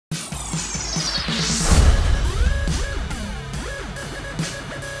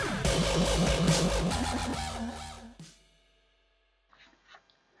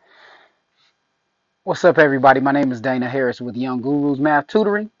What's up, everybody? My name is Dana Harris with Young Gurus Math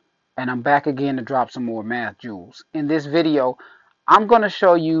Tutoring, and I'm back again to drop some more math jewels. In this video, I'm going to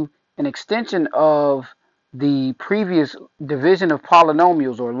show you an extension of the previous division of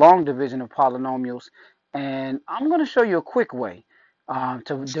polynomials or long division of polynomials, and I'm going to show you a quick way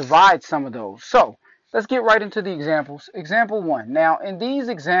to divide some of those. So let's get right into the examples. Example 1. Now, in these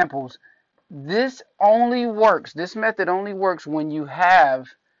examples, this method only works when you have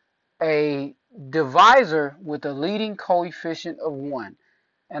a divisor with a leading coefficient of 1.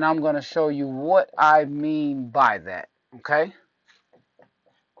 And I'm going to show you what I mean by that. Okay?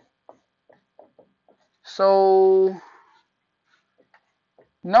 So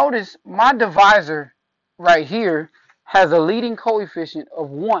notice my divisor right here has a leading coefficient of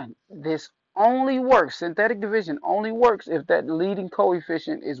 1. This only works, synthetic division only works if that leading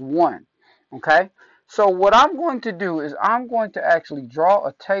coefficient is 1. Okay? So what I'm going to do is I'm going to actually draw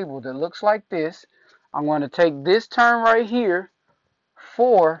a table that looks like this. I'm going to take this term right here,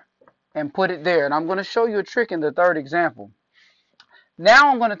 4, and put it there. And I'm going to show you a trick in the third example. Now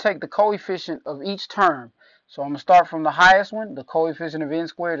I'm going to take the coefficient of each term. So I'm going to start from the highest one. The coefficient of n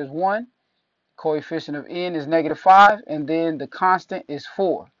squared is 1. Coefficient of n is -5. And then the constant is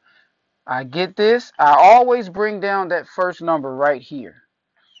 4. I get this. I always bring down that first number right here,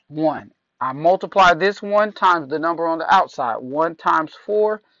 1. I multiply this 1 times the number on the outside. 1 times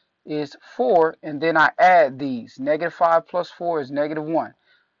 4 is 4, and then I add these. -5 plus 4 is -1.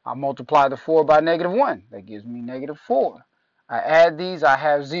 I multiply the 4 by -1. That gives me -4. I add these, I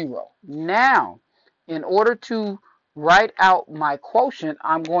have 0. Now, in order to write out my quotient,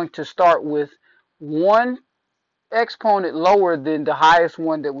 I'm going to start with one exponent lower than the highest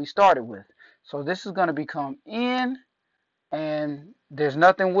one that we started with. So this is going to become n, and there's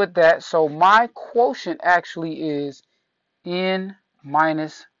nothing with that. So my quotient actually is n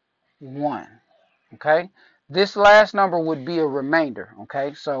minus 1. Okay? This last number would be a remainder.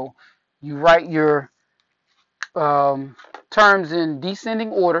 Okay? So you write your terms in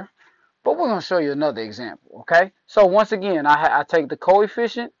descending order, but we're going to show you another example. Okay? So once again, I take the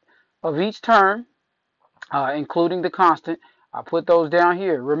coefficient of each term, including the constant. I put those down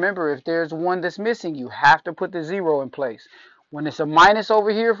here. Remember, if there's one that's missing, you have to put the 0 in place. When it's a minus over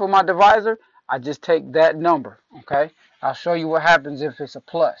here for my divisor, I just take that number. Okay? I'll show you what happens if it's a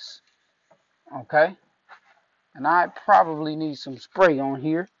plus. Okay? And I probably need some spray on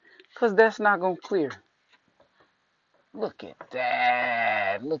here because that's not going to clear. Look at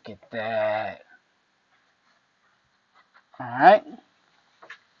that. Look at that. All right.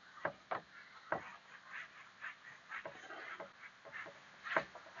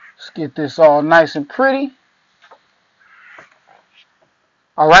 Let's get this all nice and pretty.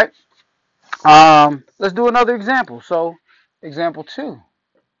 All right. Let's do another example. So, example 2.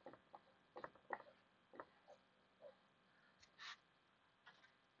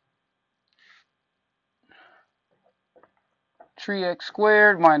 3x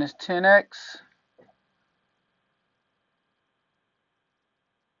squared minus 10x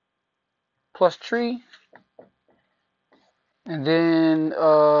plus 3, and then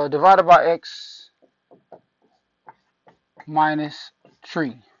divided by x minus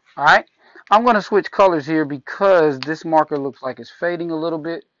 3. All right. I'm going to switch colors here because this marker looks like it's fading a little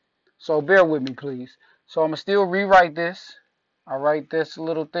bit. So bear with me, please. So I'm going to still rewrite this. I write this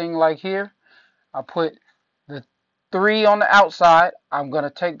little thing like here. I put the 3 on the outside. I'm going to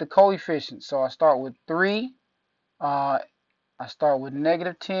take the coefficient. So I start with 3. I start with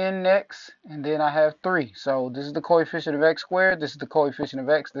 -10 next, and then I have 3. So this is the coefficient of x squared. This is the coefficient of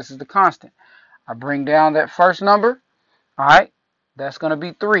x. This is the constant. I bring down that first number. All right. That's going to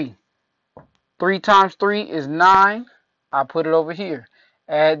be 3. 3 times 3 is 9. I put it over here.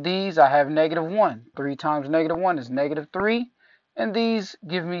 Add these. I have -1. 3 times -1 is -3. And these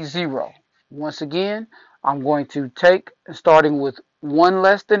give me 0. Once again, I'm going to take, starting with 1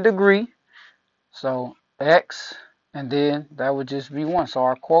 less than degree. So x, and then that would just be 1. So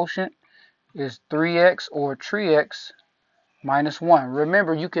our quotient is 3x or 3x minus 1.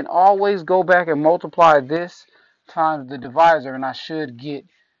 Remember, you can always go back and multiply this times the divisor, and I should get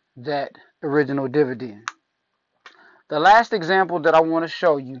that original dividend. The last example that I want to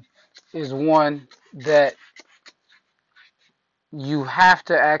show you is one that you have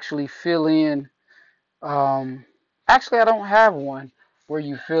to actually fill in. Actually, I don't have one where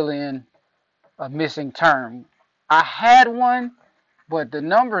you fill in a missing term. I had one, but the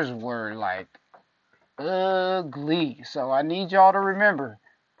numbers were like ugly. So I need y'all to remember,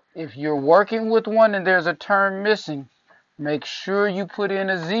 if you're working with one and there's a term missing, make sure you put in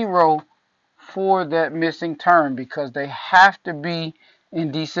a 0 for that missing term because they have to be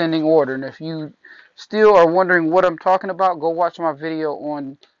in descending order. And if you still are wondering what I'm talking about, go watch my video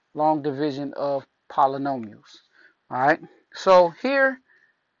on long division of polynomials. All right. So here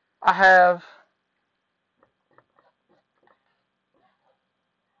I have,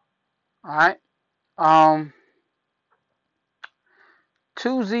 all right,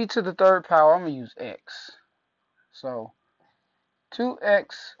 2z to the third power. I'm going to use x. So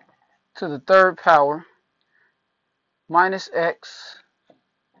 2x to the third power minus x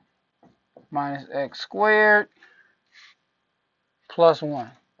squared plus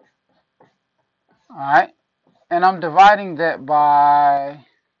 1. All right. And I'm dividing that by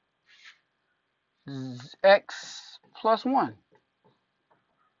x plus 1.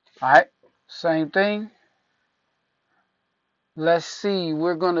 All right. Same thing. Let's see.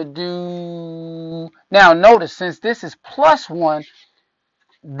 We're going to do... Now, notice, since this is plus 1,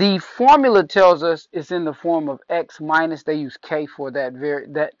 the formula tells us it's in the form of x minus, they use k for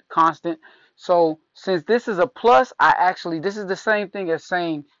that constant. So since this is a plus, this is the same thing as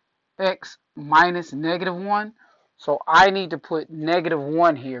saying x minus -1. So I need to put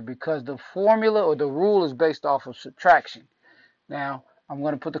 -1 here because the formula or the rule is based off of subtraction. Now I'm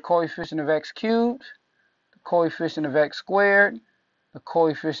going to put the coefficient of x cubed, the coefficient of x squared, the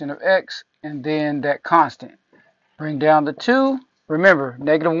coefficient of x, and then that constant. Bring down the 2. Remember,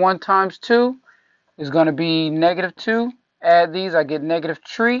 -1 times 2 is going to be -2. Add these, I get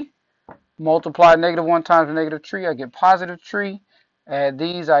 -3. Multiply -1 times -3, I get +3. Add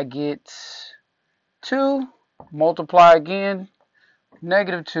these, I get 2. Multiply again,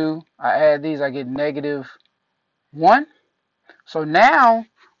 -2. I add these, I get -1. So now,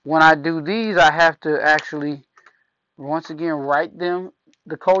 when I do these, I have to actually, once again, write them,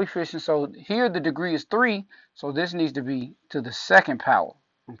 the coefficient. So here the degree is 3, so this needs to be to the second power,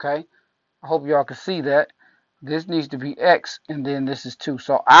 okay? I hope y'all can see that. This needs to be x, and then this is 2.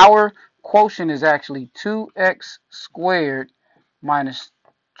 So our quotient is actually 2x squared minus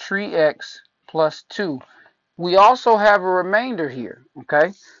 3x plus 2. We also have a remainder here,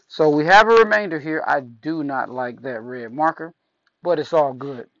 okay? So we have a remainder here. I do not like that red marker, but it's all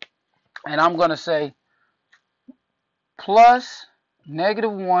good. And I'm going to say plus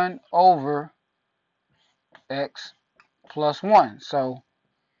 -1 over x plus 1. So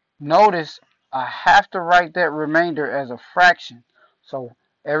notice I have to write that remainder as a fraction. So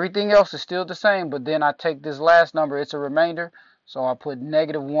everything else is still the same, but then I take this last number, it's a remainder, so I put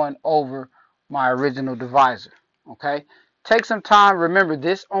 -1 over my original divisor. Okay? Take some time. Remember,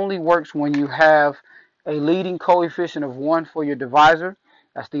 this only works when you have a leading coefficient of 1 for your divisor.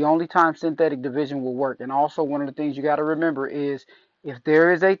 That's the only time synthetic division will work. And also, one of the things you got to remember is if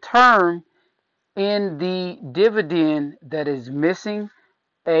there is a term in the dividend that is missing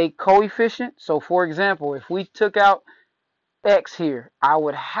a coefficient. So for example, if we took out x here, I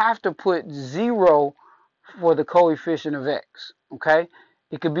would have to put 0 for the coefficient of x. Okay,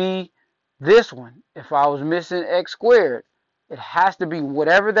 it could be this one. If I was missing x squared, it has to be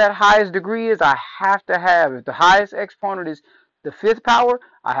whatever that highest degree is. I have to have, if the highest exponent is the 5th power,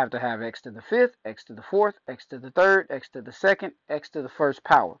 I have to have x to the 5th, x to the 4th, x to the 3rd, x to the 2nd, x to the 1st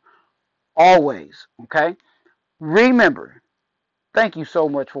power. Always. Okay, remember, thank you so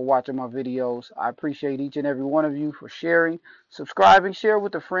much for watching my videos. I appreciate each and every one of you for sharing, subscribing, share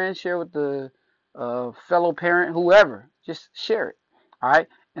with a friend, share with the fellow parent, whoever. Just share it. All right?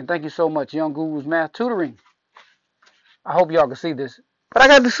 And thank you so much, Young Gurus Math Tutoring. I hope y'all can see this. But I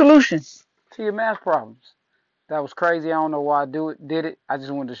got the solution to your math problems. That was crazy. I don't know why I did it. I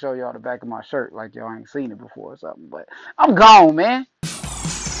just wanted to show y'all the back of my shirt like y'all ain't seen it before or something. But I'm gone, man.